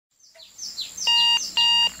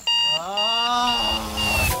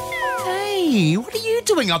Hey, what are you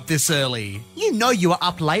doing up this early? You know you were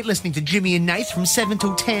up late listening to Jimmy and Nath from 7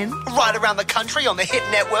 till 10. Right around the country on the Hit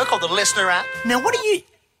Network or the Listener app. Now what are you...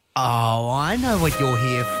 Oh, I know what you're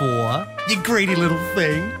here for. You greedy little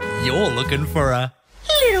thing. You're looking for a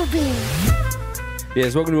little bit.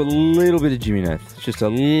 Yes, welcome to a little bit of Jimmy Nath. It's just a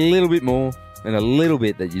little bit more and a little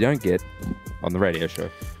bit that you don't get on the radio show.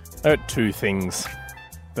 I got two things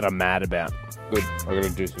that I'm mad about. Good. I've got to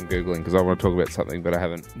do some Googling because I want to talk about something, but I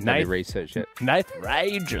haven't done any research yet. Nath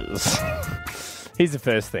rages. Here's the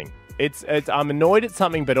first thing. It's I'm annoyed at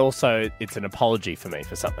something, but also it's an apology for me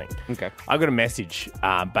for something. Okay. I got a message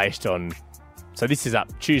based on... So this is up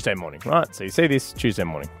Tuesday morning, right? So you see this Tuesday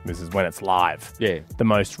morning. This is when it's live. Yeah. The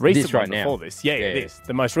most recent This right one now. before this. Yeah, this.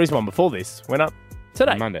 The most recent one before this went up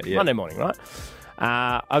today. Monday morning, right?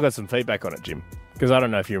 I got some feedback on it, Jim, because I don't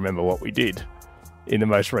know if you remember what we did in the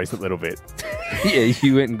most recent little bit. Yeah,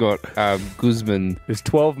 you went and got Guzman. There's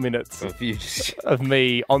 12 minutes of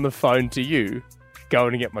me on the phone to you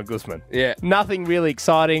going to get my Guzman. Yeah. Nothing really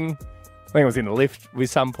exciting. I think I was in the lift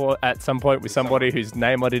with at some point with somebody whose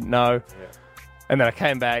name I didn't know. Yeah. And then I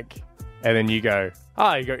came back and then you go,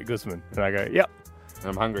 oh, you got your Guzman. And I go, yep.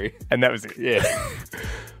 I'm hungry. And that was it. Yeah.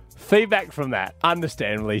 Feedback from that,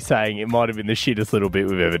 understandably saying it might have been the shittest little bit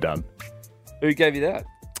we've ever done. Who gave you that?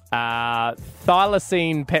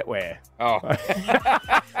 Thylacine Petwear. Oh.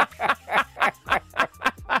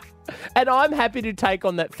 And I'm happy to take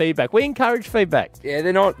on that feedback. We encourage feedback. Yeah,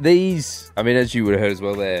 they're not these. I mean, as you would have heard as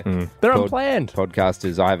well, they're unplanned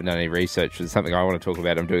podcasters. I haven't done any research. It's something I want to talk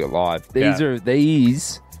about. I'm doing it live.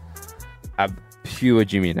 These are pure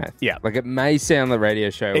Jimmy and Nath. Yeah. Like it may sound like a radio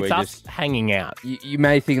show it's where us just hanging out. You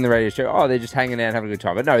may think in the radio show, oh, they're just hanging out, having a good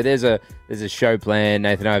time. But no, there's a show plan.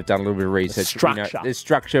 Nathan and I have done a little bit of research. Structure. There's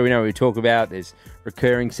structure. We know what we talk about. There's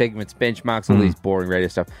recurring segments, benchmarks, all these boring radio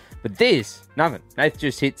stuff. But this, nothing. Nathan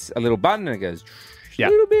just hits a little button and it goes a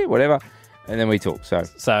little bit, whatever, and then we talk.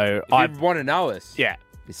 So I want to know us. Yeah.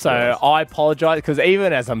 So I apologise because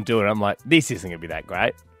even as I'm doing it, I'm like, this isn't going to be that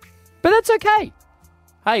great. But that's okay.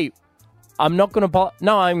 Hey, I'm not going to...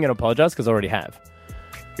 No, I'm going to apologise because I already have.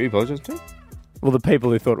 Who you apologise to? Well, the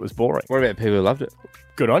people who thought it was boring. What about people who loved it?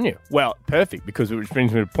 Good on you. Well, perfect, because which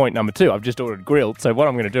brings me to point number 2. I've just ordered grilled, so what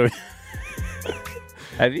I'm going to do...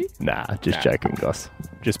 Have you? Nah, joking, Goss.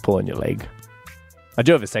 Just pulling your leg. I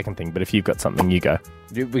do have a second thing, but if you've got something, you go.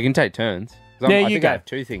 We can take turns. Yeah, I you think go. I have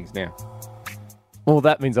 2 things now. Well,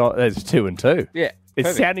 that means there's 2 and 2. Yeah. It's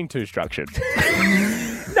perfect. sounding too structured.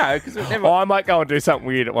 No, because I might go and do something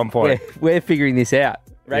weird at one point. We're figuring this out.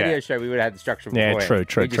 Radio show, we would have had the structure before. Yeah,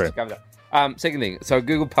 true. Second thing, so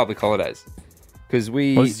Google public holidays. Because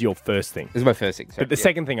this is your first thing. This is my first thing. Sorry, but the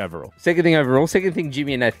second thing overall. Second thing,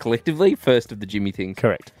 Jimmy and Nath collectively. First of the Jimmy things.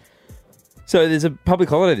 Correct. So there's a public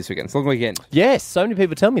holiday this weekend. It's a long weekend. Yes, so many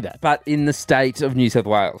people tell me that. But in the state of New South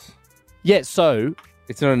Wales. Yeah, so...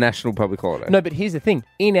 It's not a national public holiday. No, but here's the thing.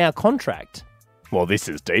 In our contract... Well, this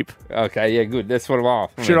is deep. Okay, yeah, good. That's what I'm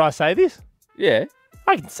off. Should I say this? Yeah.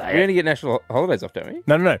 I can say it. We only get national holidays off, don't we?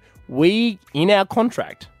 No. We, in our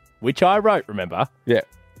contract, which I wrote, remember? Yeah.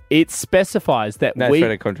 It specifies that no, we...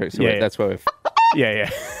 No, contract, so that's why we're... Yeah.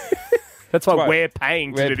 That's why we're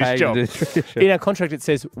paying to do this job. In our contract, it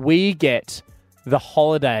says we get the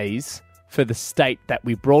holidays for the state that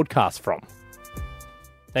we broadcast from.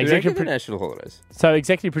 So executive the national holidays. So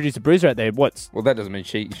executive producer Bruiser out there, what's... Well, that doesn't mean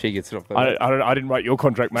she gets it off. I didn't write your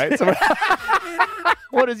contract, mate. So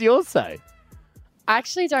what does yours say? I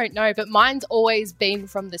actually don't know, but mine's always been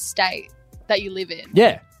from the state that you live in.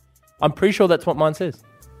 Yeah. I'm pretty sure that's what mine says.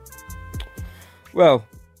 Well...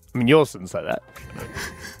 I mean, yours didn't say that.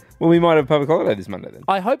 Well, we might have a public holiday this Monday then.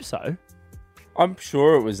 I hope so. I'm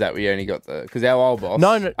sure it was that we only got the... Because our old boss,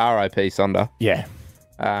 R.I.P. Sonder. Yeah.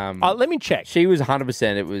 Let me check. She was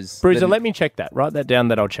 100%. It was... Bruiser, let me check that. Write that down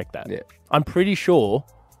that I'll check that. Yeah. I'm pretty sure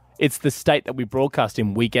it's the state that we broadcast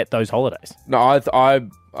in, we get those holidays. No, I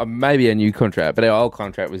maybe a new contract, but our old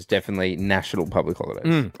contract was definitely national public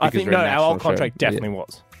holidays. I think, our old contract definitely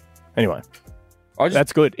was. Anyway.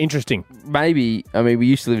 That's good. Interesting. Maybe, I mean, we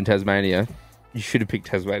used to live in Tasmania. You should have picked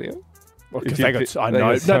Tasmania. Because they got, I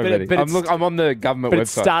know. But I'm on the government website. But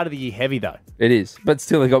it's start of the year heavy, though. It is. But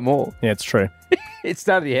still, they got more. Yeah, it's true. It's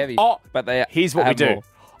start of the year heavy. Oh, but here's what we do. More.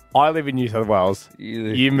 I live in New South Wales.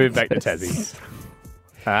 You move back to Tassie.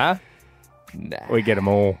 Huh? Nah. We get them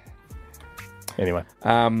all. Anyway.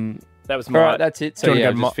 That was my... All right, that's it. So,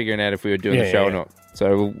 I'm just figuring out if we were doing the show or not.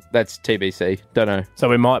 So, that's TBC. Don't know. So,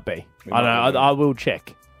 we might be. I know. I will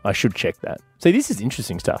check. I should check that. See, this is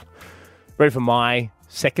interesting stuff. Ready for my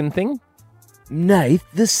second thing? Nath,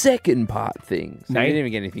 the second part thing. So Nath- we didn't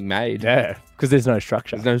even get anything made. Yeah, because there's no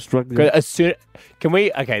structure. There's no structure. 'Cause as soon, can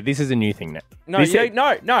we? Okay, this is a new thing now. No, This is-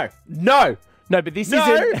 no. no, but this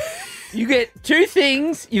No. isn't. You get two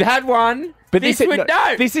things. You've had one. But this this would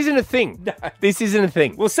no. This isn't a thing. No. This isn't a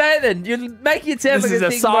thing. Well, say it then. You're making it sound This like is a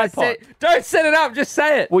thing side by pot. Don't set it up. Just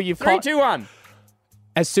say it. Well, you've 3, got- 2, 1.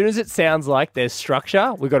 As soon as it sounds like there's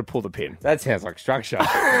structure, we've got to pull the pin. That sounds like structure.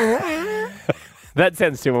 That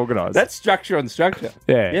sounds too organised. That's structure on structure.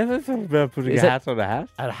 Yeah. You ever thought about putting Is a it- hat on a hat?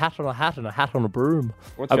 a hat on a hat and a hat on a broom.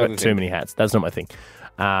 What's I've your got other too thing? many hats. That's not my thing.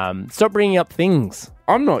 Stop bringing up things.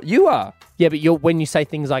 I'm not. You are. Yeah, but when you say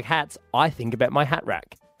things like hats, I think about my hat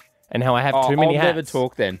rack and how I have too many I'll hats. never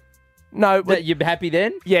talk then. No, but, You're happy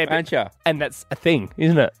then? Yeah, but- aren't you? and that's a thing,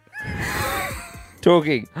 isn't it?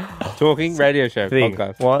 Talking, radio show, Thing.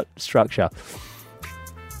 podcast. What? Structure.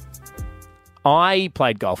 I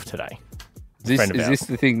played golf today. Is friend of ours. this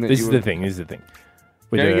the thing that This you is were- the thing. This is the thing.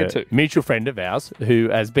 With You only a get two. mutual friend of ours who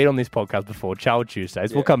has been on this podcast before, Child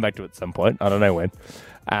Tuesdays. We'll come back to it at some point. I don't know when.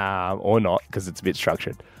 Or not, because it's a bit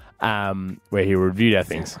structured. Where he reviewed our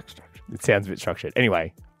things. It sounds a bit structured.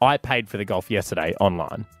 Anyway, I paid for the golf yesterday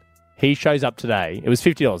online. He shows up today. It was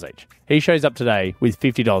 $50 each. He shows up today with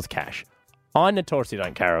 $50 cash. I notoriously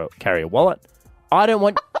don't carry a wallet. I don't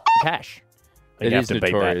want cash. It You have is to beat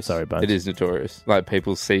that. notorious. Sorry, Bones. It is notorious. Like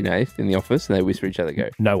people see Nath in the office and they whisper each other, go,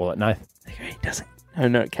 No wallet, no. they go, he doesn't.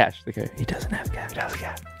 No, cash. They go, he doesn't have cash. He doesn't have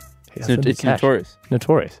cash. He doesn't have It's cash. notorious.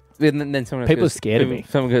 Notorious. And then someone else People goes, are scared of me.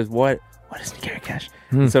 Someone goes, why doesn't he carry cash?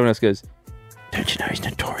 And someone else goes, don't you know he's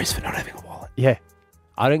notorious for not having a wallet? Yeah.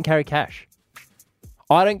 I don't carry cash.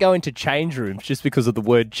 I don't go into change rooms just because of the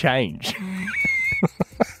word change.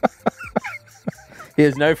 He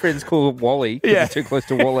has no friends called Wally because Yeah. he's too close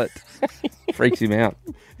to wallet. Freaks him out.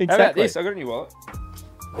 Exactly. How about this? I got a new wallet.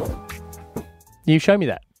 You show me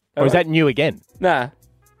that. Or is Alright. that new again? Nah.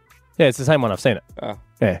 Yeah, it's the same one. I've seen it. Oh.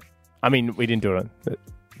 Yeah. I mean, we didn't do it. Does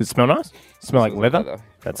it smell nice? Smell like leather?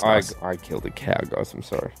 That's nice. I killed a cow, guys. I'm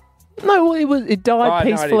sorry. No, well, it died Oh, no, I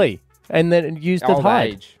peacefully. And then it used the Old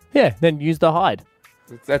hide. age. Yeah, then used the hide.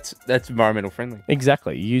 That's environmental friendly.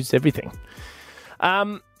 Exactly. You used everything.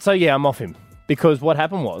 So yeah, I'm off him. Because what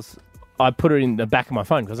happened was I put it in the back of my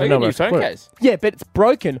phone because I Oh, you know got a where new else to phone put it. case? Yeah, but it's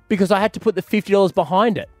broken because I had to put the $50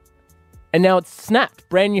 behind it. And now it's snapped.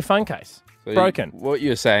 Brand new phone case. So Broken. What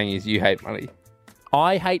you're saying is you hate money.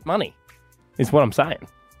 I hate money, is what I'm saying.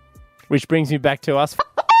 Which brings me back to us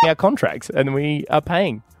our contracts, and we are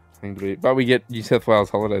paying. But we get New South Wales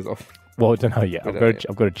holidays off. Well, I don't know yet.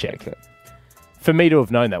 I've got to check. For me to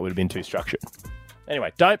have known that would have been too structured.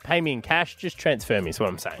 Anyway, don't pay me in cash. Just transfer me, is what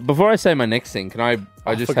I'm saying. Before I say my next thing, can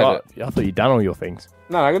I just forgot. had I thought you'd done all your things.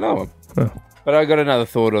 No, I got another one. But I got another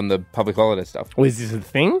thought on the public holiday stuff. Well, is this a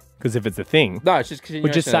thing? Because if it's a thing, No, it's just because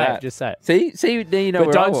well, just say it. Just say it. See, now you know But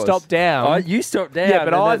where I don't was. stop down. You stopped down. Yeah, but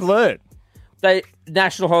and I've that's- learned. They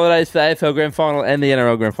national holidays for the AFL Grand Final and the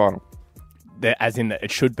NRL Grand Final, As in that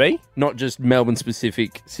it should be. not just Melbourne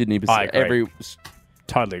specific, Sydney specific. I agree.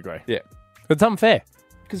 Totally agree. Yeah, It's unfair.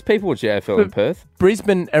 because people watch the AFL in Perth,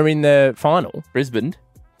 Brisbane are in the final. Brisbane.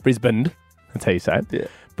 Brisbane. That's how you say it. Yeah.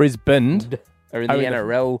 Brisbane Are in the Are in the-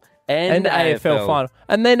 NRL and and, the AFL final.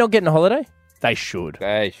 And they're not getting a holiday? They should.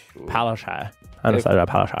 They should. Palaszczuk. I understand about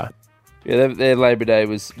Palaszczuk. Yeah, their Labor Day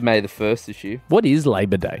was May the 1st this year. What is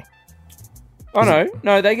Labor Day? Oh,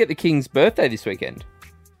 no, they get the King's birthday this weekend.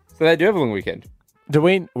 So they do have a long weekend.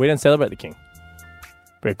 We don't celebrate the King.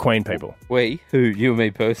 We're Queen people. We, who, you and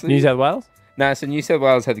me personally? New South Wales? No, so New South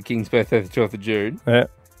Wales had the King's birthday the 12th of June, Yeah.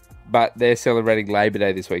 but they're celebrating Labor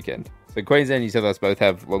Day this weekend. So Queensland and New South Wales both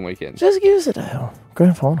have long weekends. Just give us a day off.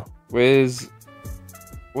 Grand final.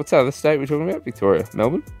 What's the other state we're talking about? Victoria.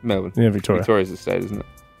 Melbourne? Melbourne. Yeah, Victoria. Victoria's the state, isn't it?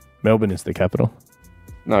 Melbourne is the capital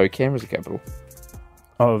No, Canberra's the capital.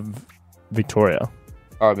 of Victoria.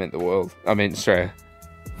 Oh, I meant the world. I meant Australia.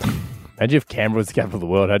 Imagine if Canberra was the capital of the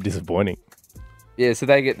world. How disappointing. Yeah, so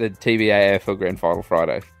they get the TBA AFL Grand Final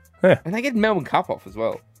Friday. Yeah. And they get Melbourne Cup off as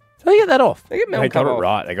well. So they get that off. They get Melbourne got Cup it off.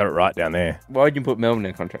 right. They got it right down there. Why did you put Melbourne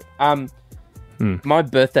in a contract? My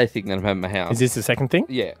birthday thing that I'm having at my house. Is this the second thing?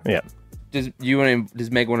 Yeah. Yeah. Does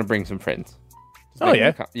Meg want to bring some friends? Does Oh, Meg yeah.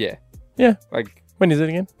 wanna come? Yeah. Yeah. Like, When is it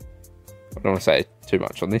again? I don't want to say too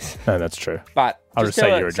much on this. No, that's true. But I'll just say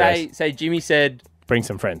tell your her- address. Say Jimmy said, Bring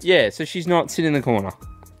some friends. yeah, so she's not sitting in the corner.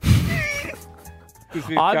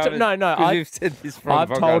 I've said this from I've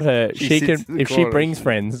the podcast. told her she sits can in the if she corner. brings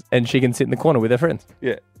friends and she can sit in the corner with her friends.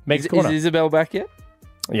 Yeah. Meg's Is corner. Isabel back yet?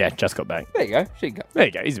 Yeah, just got back. There you go. She can go. There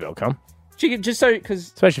you go. Isabel, come. She can just so because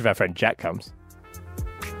Especially if our friend Jack comes.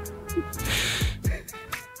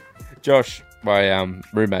 Josh, my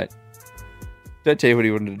roommate, did I tell you what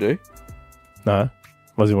he wanted to do? No.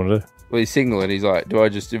 What does he want to do? Well, he's single and he's like, do I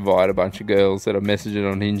just invite a bunch of girls that are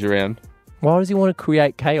messaging on Hinge around? Why does he want to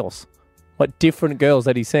create chaos? What different girls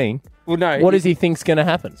that he's seeing? Well, no. What does he think's going to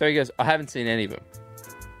happen? So he goes, I haven't seen any of them.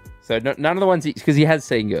 So none of the ones, because he has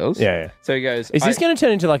seen girls. Yeah. So he goes, is this going to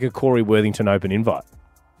turn into like a Corey Worthington open invite?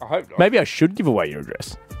 I hope not. Maybe I should give away your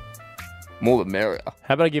address. More the merrier.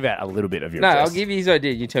 How about I give out a little bit of your address? address? I'll give you his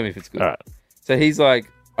idea. You tell me if it's good. All right. So he's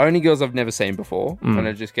like, only girls I've never seen before. And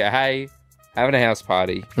I just go, hey, having a house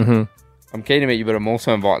party. Mm-hmm. I'm keen to meet you, but I'm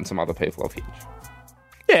also inviting some other people off Hinge.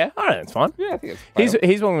 Yeah, I don't know. It's fine. Yeah, I think it's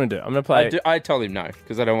Here's what I'm going to do. I'm going to play... I told him no,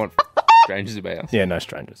 because I don't want strangers in my house. Yeah, no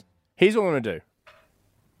strangers. Here's what I'm going to do.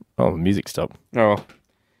 Oh, the music stopped. Oh,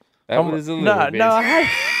 that was a little bit. No,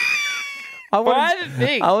 I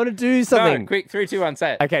want to do something. No, quick, 3, 2, 1,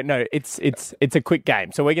 say it. Okay, no, it's a quick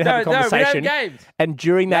game. So we're gonna have a conversation. No, we don't have games. And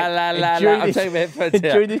during that,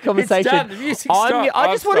 during this conversation, it's done. The music stopped.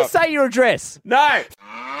 I just want to say your address. No.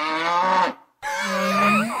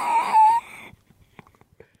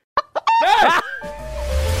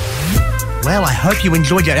 Well, I hope you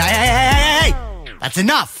enjoyed your... Hey! That's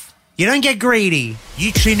enough. You don't get greedy.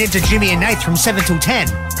 You tune in to Jimmy and Nath from 7 till 10.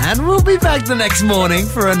 And we'll be back the next morning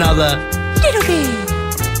for another